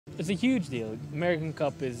It's a huge deal. American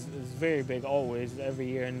Cup is very big always, every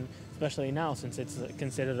year, and especially now since it's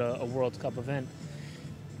considered a World Cup event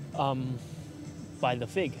by the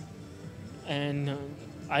FIG. And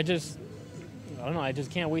I don't know, I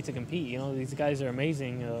just can't wait to compete. You know, these guys are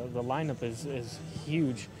amazing. The lineup is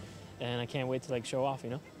huge, and I can't wait to show off,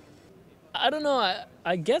 you know? I don't know,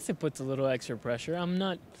 I guess it puts a little extra pressure. I'm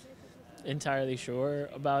not entirely sure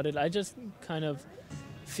about it. I just kind of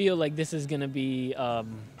feel like this is gonna be,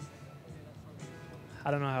 I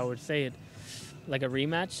don't know how I would say it, like a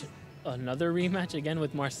rematch, another rematch again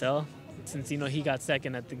with Marcel, since, you know, he got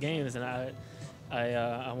second at the games, and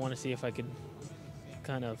I want to see if I could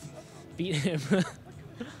kind of beat him.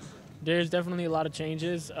 There's definitely a lot of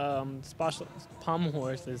changes. Pommel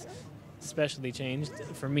horse is especially changed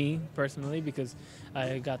for me personally because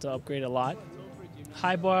I got to upgrade a lot.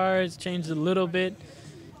 High bars changed a little bit.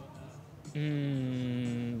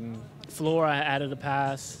 Floor, I added a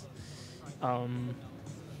pass.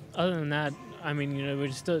 Other than that, I mean, you know,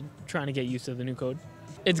 we're still trying to get used to the new code.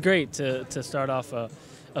 It's great to start off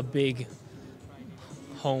a big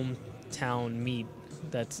hometown meet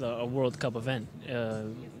that's a World Cup event.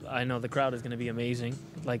 I know the crowd is going to be amazing,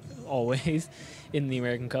 like always, in the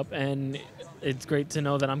American Cup, and it's great to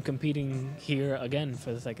know that I'm competing here again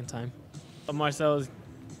for the second time. Marcel is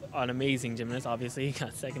an amazing gymnast. Obviously, he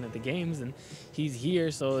got second at the games, and he's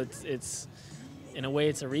here, so it's in a way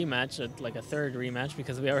it's a rematch, like a third rematch,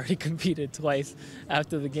 because we already competed twice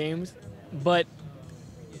after the games. But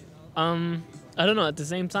I don't know, at the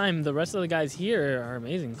same time, the rest of the guys here are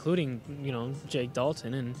amazing, including, you know, Jake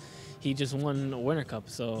Dalton, and he just won a Winter Cup,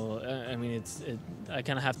 so I mean, I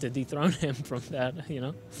kind of have to dethrone him from that, you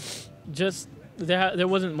know. Just there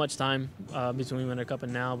wasn't much time between Winter Cup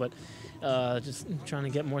and now, but just trying to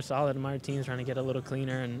get more solid in my routines, trying to get a little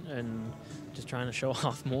cleaner, and just trying to show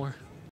off more.